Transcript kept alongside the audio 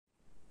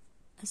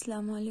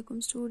अस्सलाम वालेकुम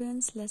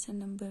students. Lesson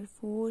number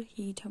 4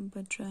 heat हम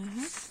पढ़ रहे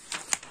हैं।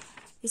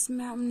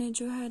 इसमें हमने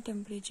जो है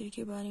टेम्परेचर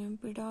के बारे में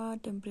पढ़ा,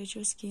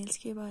 टेम्परेचर स्केल्स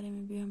के बारे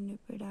में भी हमने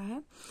पढ़ा है।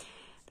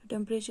 तो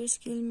टेम्परेचर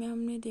स्केल में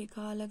हमने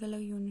देखा अलग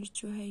अलग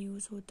यूनिट्स जो है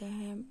यूज़ होता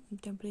है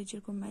टेम्परेचर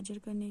को मेजर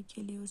करने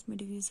के लिए। उसमें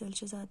डिग्री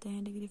सेल्सियस आते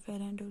हैं, डिग्री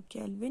फ़ारेनहाइट और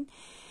केल्विन।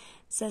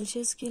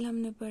 सेल्सियस स्केल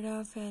हमने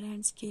पढ़ा,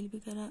 फ़ारेनहाइट स्केल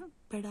भी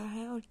पढ़ा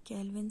है और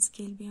केल्विन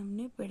स्केल भी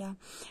हमने पढ़ा।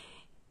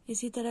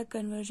 इसी तरह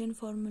कन्वर्जन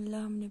फार्मूला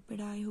हमने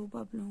पढ़ा। आई होप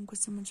आप लोगों को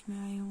समझ में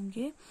आए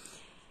होंगे।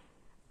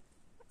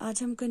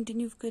 आज हम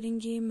कंटिन्यू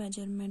करेंगे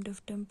मेजरमेंट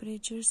ऑफ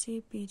टेम्परेचर से।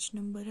 पेज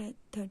नंबर है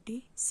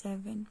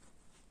 37।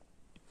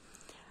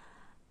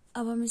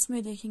 अब हम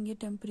इसमें देखेंगे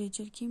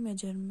टेम्परेचर की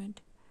measurement.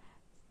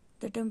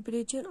 The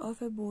temperature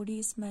of a body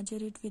is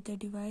measure it with a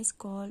device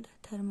called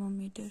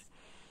thermometer.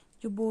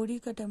 जो बॉडी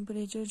का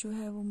टेम्परेचर जो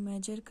है वो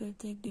मेजर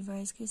करते हैं एक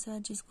डिवाइस के साथ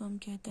जिसको हम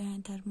कहते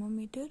हैं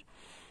thermometer.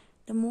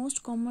 The most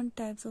common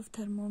types of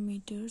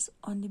thermometers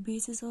on the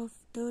basis of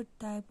the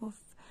type of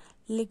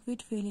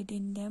liquid fluid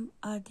in them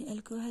are the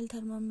alcohol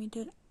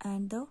thermometer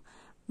and the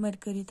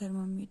mercury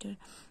thermometer।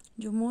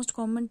 जो most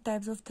common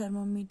types of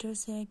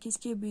thermometers है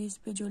किसके base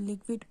पे जो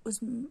liquid उस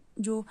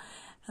जो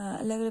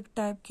अलग अलग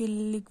type के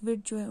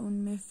लिक्विड जो है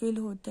उनमें फिल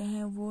होते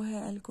हैं वो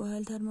है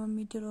अल्कोहल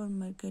थर्मोमीटर और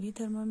mercury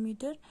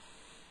thermometer.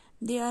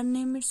 They are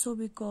named so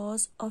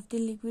because of the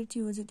liquid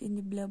used in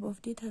the bulb of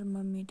the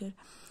thermometer।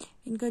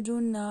 इनका जो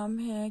नाम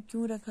है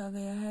क्यों रखा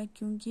गया है,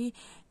 क्योंकि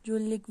जो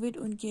लिक्विड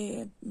उनके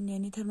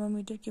यानी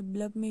थर्मोमीटर के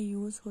बल्ब में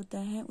यूज़ होता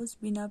है उस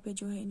बिना पे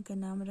जो है इनका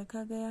नाम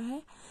रखा गया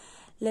है।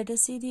 Let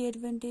us see the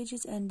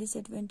advantages and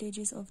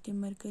disadvantages of the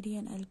mercury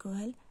and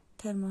alcohol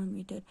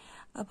thermometer।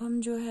 अब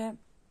हम जो है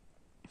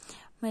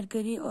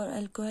मरकरी और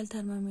अल्कोहल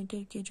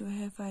थर्मोमीटर के जो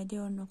है फ़ायदे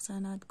और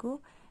नुकसानात को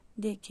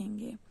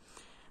देखेंगे।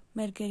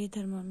 Mercury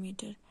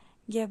thermometer.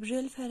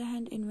 Gabriel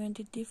Fahrenheit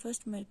invented the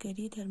first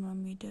mercury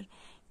thermometer.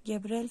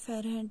 Gabriel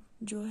Fahrenheit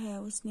जो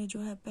है उसने जो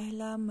है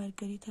पहला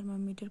मरकरी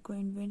थर्मोमीटर को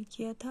इन्वेंट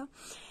किया था।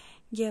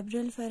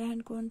 गैब्रियल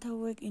फ़ारेनहाइट कौन था?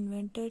 वो एक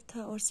इन्वेंटर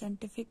था और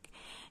साइंटिफिक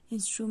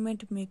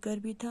इंस्ट्रूमेंट मेकर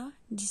भी था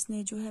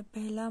जिसने जो है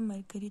पहला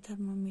मरकरी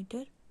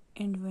थर्मोमीटर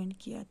इन्वेंट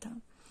किया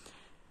था।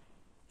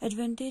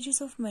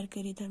 Advantages of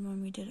mercury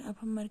thermometer. अब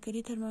हम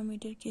मरकरी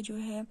थर्मोमीटर के जो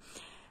है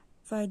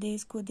फ़ायदे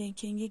इसको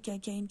देखेंगे, क्या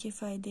क्या इनके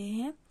फ़ायदे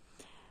हैं।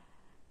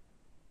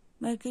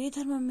 Mercury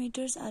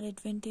thermometers are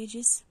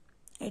advantageous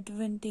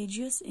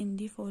in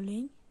the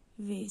following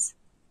ways.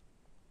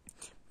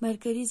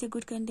 Mercury is a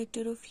good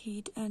conductor of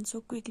heat and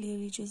so quickly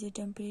reaches the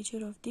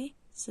temperature of the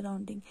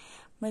surrounding।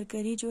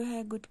 Mercury जो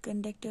है good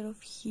conductor of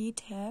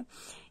heat है,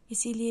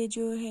 इसीलिए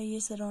जो है ये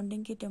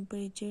सराउंडिंग के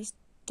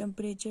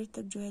टेम्परेचर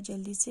तक जो है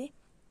जल्दी से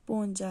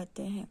पहुंच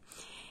जाते हैं।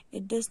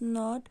 It does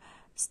not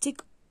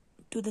stick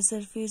to the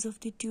surface of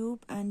the tube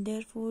and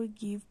therefore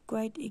gives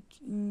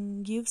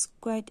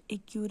quite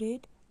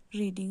accurate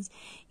readings.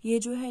 ये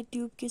जो है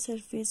ट्यूब के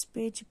सरफेस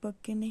पे चिपक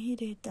के नहीं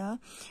रहता,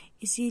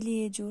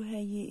 इसीलिए जो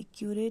है ये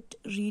एक्यूरेट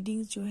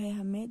रीडिंग्स जो है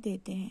हमें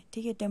देते हैं।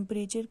 ठीक है,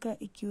 टेम्परेचर का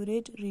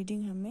एक्यूरेट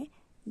रीडिंग हमें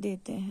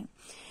देते हैं।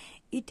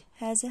 It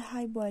has a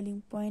high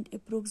boiling point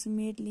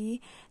approximately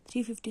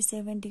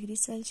 357 degree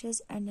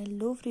Celsius and A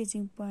low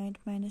freezing point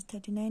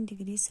 -39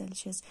 degree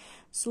Celsius,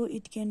 so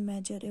it can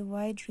measure a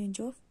wide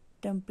range of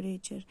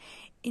temperature.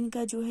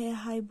 इनका जो है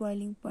हाई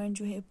बॉइलिंग पॉइंट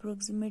जो है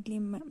approximately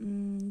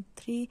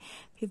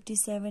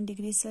 357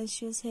 degree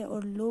Celsius है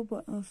और लो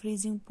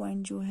freezing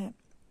point जो है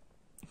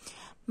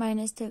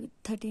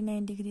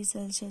 -39 degree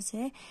Celsius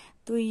है।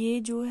 तो ये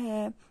जो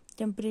है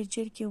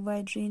टेम्परेचर के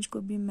वाइड रेंज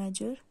को भी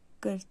मेजर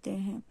करते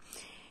हैं।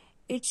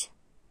 It's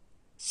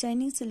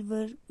shining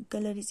silver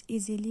colour is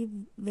easily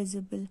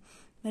visible.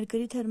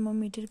 Mercury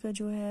thermometer का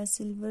जो है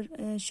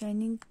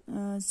शाइनिंग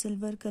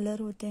सिल्वर कलर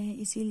होते हैं,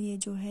 इसीलिए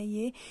जो है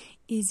ये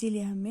इजीली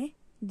हमें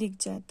दिख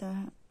जाता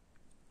है।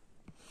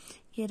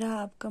 ये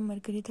रहा आपका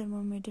मरकरी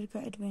थर्मोमीटर का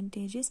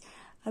एडवांटेजेस।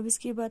 अब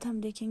इसके बाद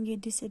हम देखेंगे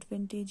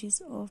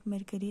डिसएडवांटेजेस ऑफ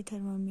मरकरी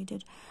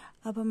थर्मोमीटर।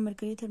 अब हम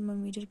मरकरी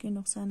थर्मोमीटर के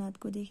नुकसानात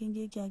को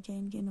देखेंगे, क्या क्या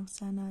इनके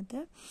नुकसानात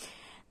है।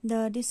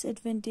 The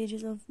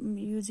disadvantages of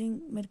using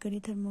mercury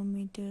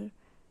thermometer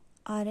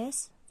are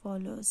as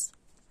follows.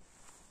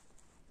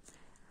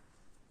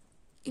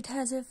 It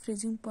has a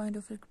freezing point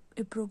of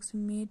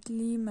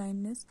approximately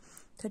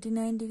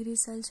 -39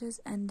 degrees Celsius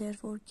and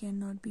therefore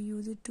cannot be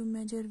used to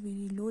measure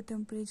very low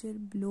temperature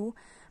below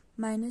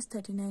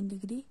 -39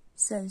 degree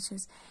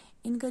Celsius.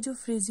 इनका जो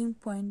freezing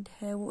point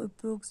है वो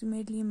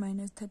approximately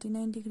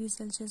 -39 degree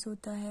Celsius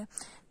होता है।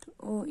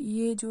 तो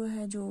ये जो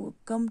है जो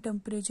कम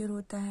टेम्परेचर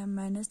होता है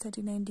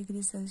 -39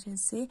 डिग्री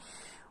सेल्सियस से,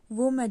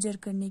 वो मेजर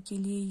करने के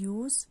लिए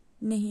यूज़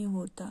नहीं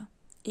होता।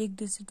 एक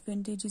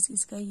डिसएडवांटेजेस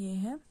इसका ये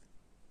है।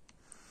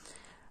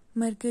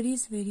 Mercury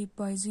is very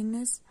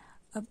poisonous.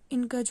 अब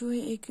इनका जो है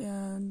एक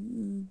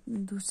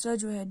दूसरा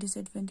जो है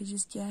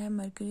डिसएडवांटेजेस क्या है,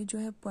 मरकरी जो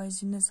है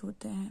पॉइजनस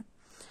होते हैं।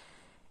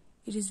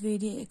 इट इज़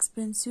वेरी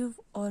एक्सपेंसिव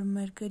और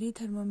मरकरी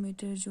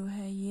थर्मोमीटर जो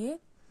है ये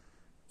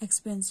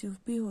एक्सपेंसिव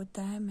भी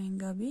होता है,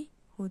 महंगा भी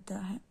होता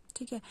है।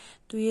 ठीक है,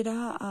 तो ये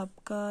रहा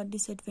आपका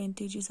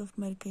डिसएडवांटेजेस ऑफ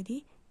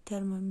मरकरी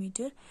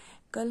थर्मामीटर।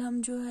 कल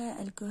हम जो है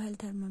अल्कोहल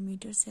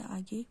थर्मामीटर से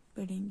आगे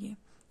बढ़ेंगे।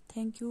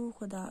 Thank you.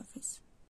 खुदा हाफिज़।